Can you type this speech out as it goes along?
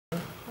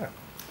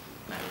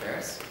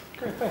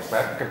Great, thanks,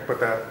 Matt. You can put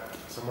that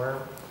somewhere.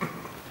 What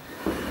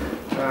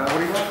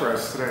do you got for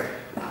us today?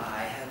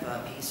 I have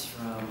a piece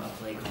from a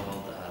play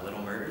called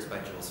Little Murders by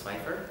Jules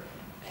Pfeiffer,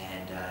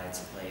 and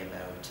it's a play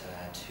about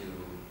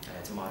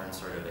it's a modern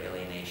sort of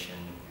alienation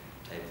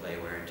type play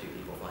where two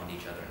people find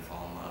each other and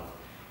fall in love.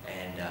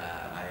 And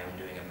I am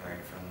doing a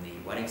part from the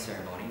wedding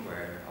ceremony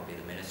where I'll be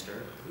the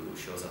minister who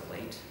shows up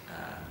late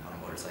on a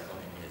motorcycle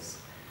in his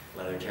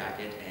leather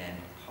jacket and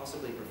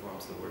possibly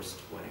performs the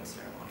worst wedding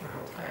ceremony of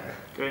all time.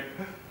 Great.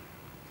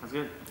 Sounds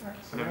good. Right,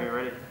 Whenever you're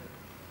ready.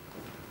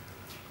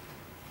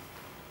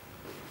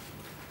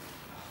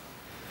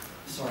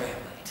 Sorry I'm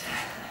late.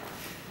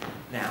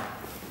 Now,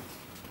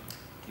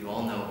 you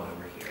all know why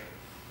we're here.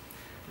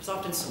 There's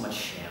often so much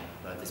sham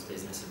about this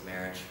business of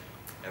marriage.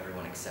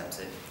 Everyone accepts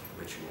it, a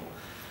ritual.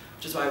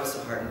 Which is why I was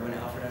so heartened when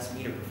Alfred asked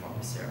me to perform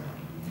the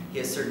ceremony. He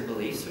has certain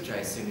beliefs, which I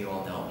assume you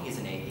all know. He's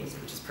an atheist,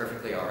 which is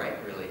perfectly all right,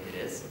 really it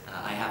is.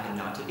 I happen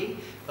not to be,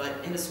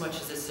 but inasmuch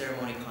as this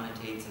ceremony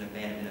connotates an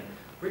abandonment of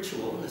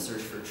ritual in the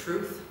search for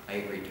truth, I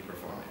agreed to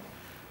perform it.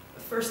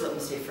 But first, let me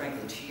say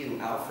frankly to you,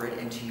 Alfred,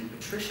 and to you,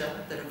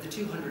 Patricia, that of the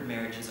 200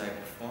 marriages I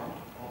performed,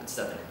 all but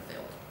 7 have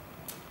failed.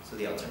 So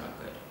the odds are not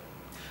good.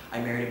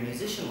 I married a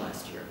musician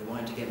last year who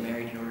wanted to get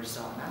married in order to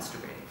stop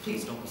masturbating.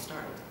 Please don't be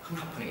startled. I'm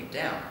not putting it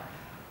down.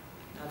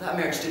 Now, that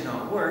marriage did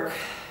not work,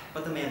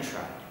 but the man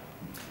tried.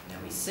 Now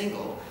he's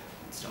single,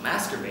 still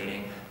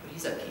masturbating, but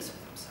he's at peace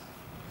with himself.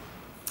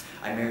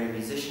 I married a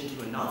musician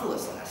to a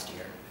novelist last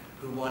year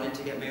who wanted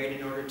to get married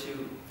in order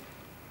to...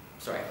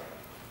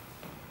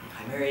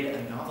 I married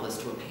a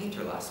novelist to a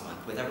painter last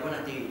month, with everyone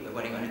at the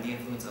wedding under the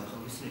influence of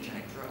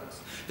hallucinogenic drugs.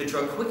 The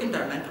drug quickened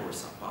our mental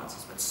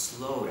responses, but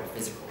slowed our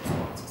physical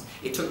responses.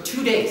 It took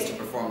 2 days to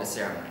perform the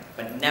ceremony,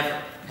 but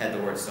never had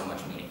the word so much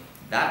meaning.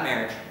 That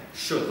marriage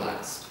should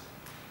last.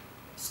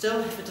 Still,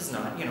 if it does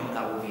not,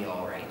 that will be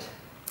all right.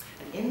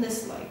 And in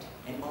this light,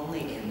 and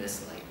only in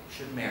this light,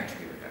 should marriage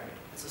be regarded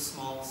as a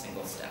small,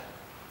 single step.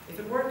 If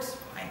it works,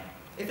 fine.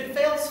 If it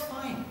fails,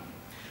 fine.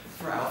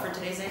 For Alfred,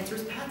 today's answer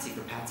is Patsy.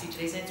 For Patsy,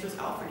 today's answer is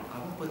Alfred. I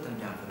won't put them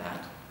down for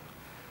that.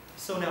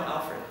 So now,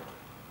 Alfred,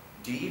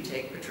 do you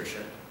take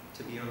Patricia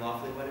to be your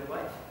lawfully wedded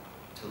wife?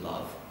 To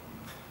love,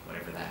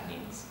 whatever that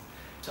means.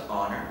 To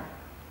honor,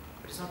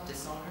 but it's not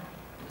dishonor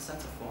in the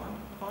sense of form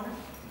of honor?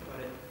 Think about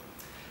it.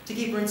 To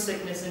keep her in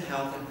sickness and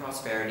health and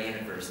prosperity and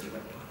adversity.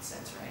 What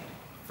nonsense, right?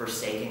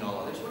 Forsaking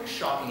all others. What a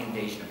shocking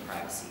invasion of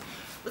privacy.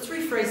 Let's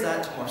rephrase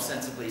that to more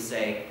sensibly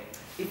say,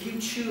 if you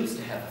choose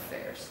to have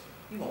affairs,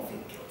 you won't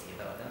feel guilty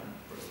about them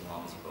for as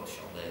long as you both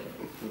shall live.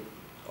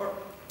 Or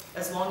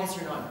as long as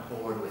you're not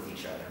bored with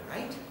each other,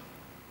 right?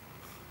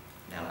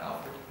 Now,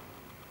 Alfred,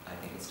 I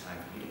think it's time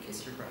for you to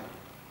kiss your bride.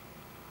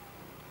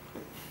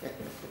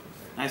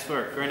 Nice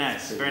work. Very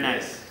nice. Very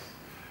nice.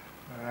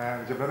 Do you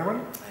have another one?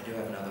 I do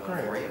have another one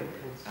Great. for you.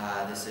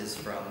 This is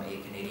from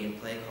a Canadian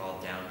play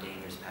called Down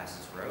Dangerous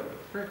Passes Road.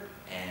 Great.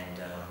 And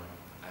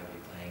I will be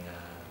playing the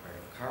part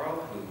of Carl,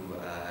 who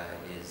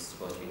is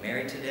supposed to be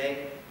married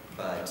today,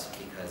 but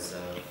because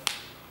of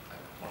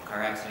a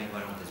car accident he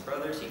went with his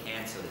brothers, he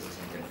can't, so this is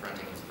him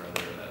confronting his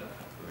brother about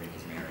ruining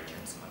his marriage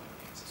and some other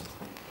things as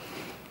well.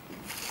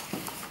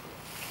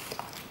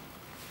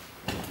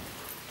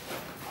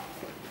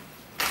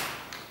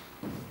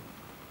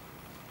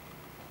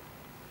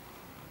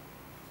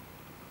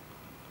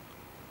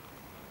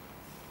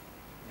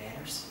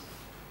 Manners?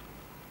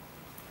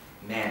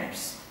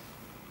 Manners.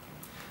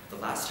 The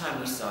last time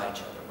we saw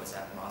each other was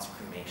at Ma's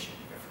cremation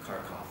in River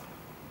Kharkov.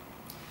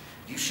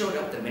 You showed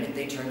up the minute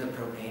they turned the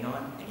propane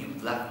on, and you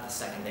left the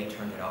second they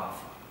turned it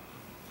off.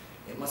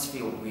 It must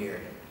feel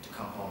weird to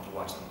come home to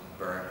watch them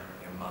burn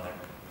your mother.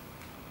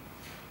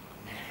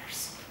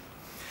 Manners.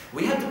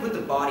 We had to put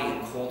the body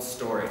in cold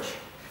storage,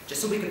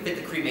 just so we could fit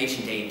the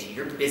cremation day into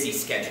your busy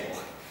schedule.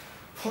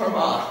 Poor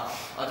Ma,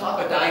 on top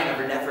of dying of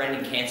her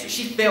never-ending cancer,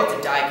 she failed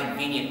to die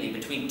conveniently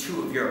between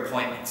 2 of your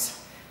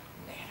appointments.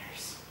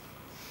 Manners.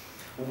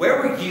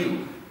 Where were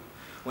you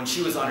when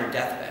she was on her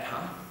deathbed,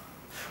 huh?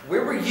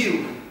 Where were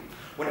you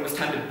when it was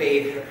time to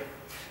bathe her,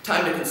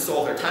 time to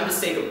console her, time to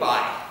say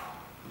goodbye?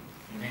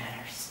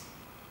 Manners.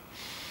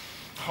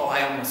 Oh,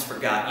 I almost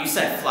forgot. You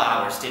sent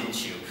flowers,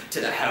 didn't you?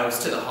 To the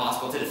house, to the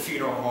hospital, to the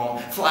funeral home.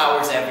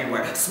 Flowers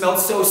everywhere. It smelled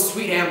so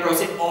sweet,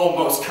 Ambrose, it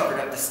almost covered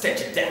up the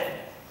stench of death.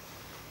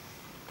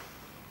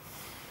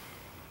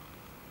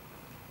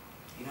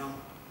 You know,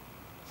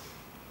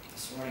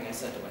 this morning I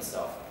said to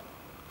myself,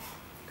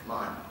 come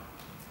on,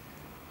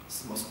 this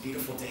is the most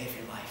beautiful day of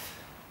your life.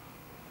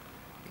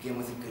 Begin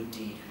with a good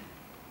deed.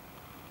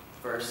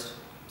 First,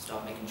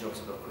 stop making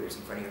jokes about queers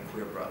in front of your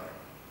queer brother.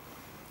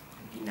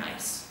 And be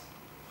nice.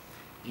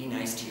 Be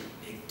nice to your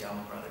big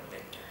dumb brother,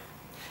 Victor.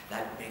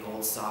 That big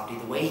old softy,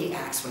 the way he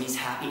acts when he's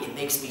happy, it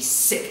makes me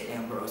sick,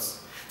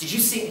 Ambrose. Did you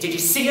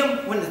see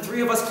him when the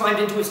 3 of us climbed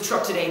into his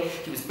truck today?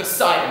 He was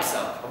beside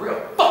himself, a real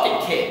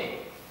fucking kid.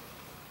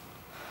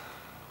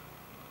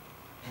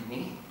 And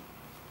me?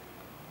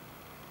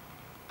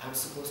 I was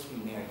supposed to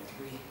be married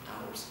 3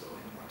 hours ago,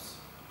 Ambrose.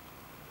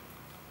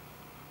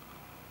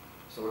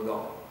 So we're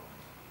going.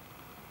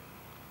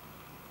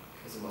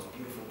 because the most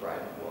beautiful bride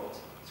in the world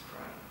is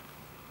crying.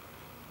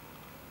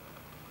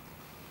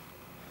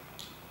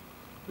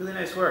 Really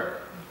nice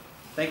work.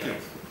 Thank you.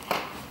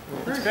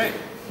 That's great.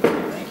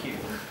 Thank you.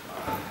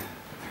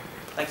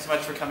 Thanks so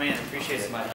much for coming in. Appreciate it.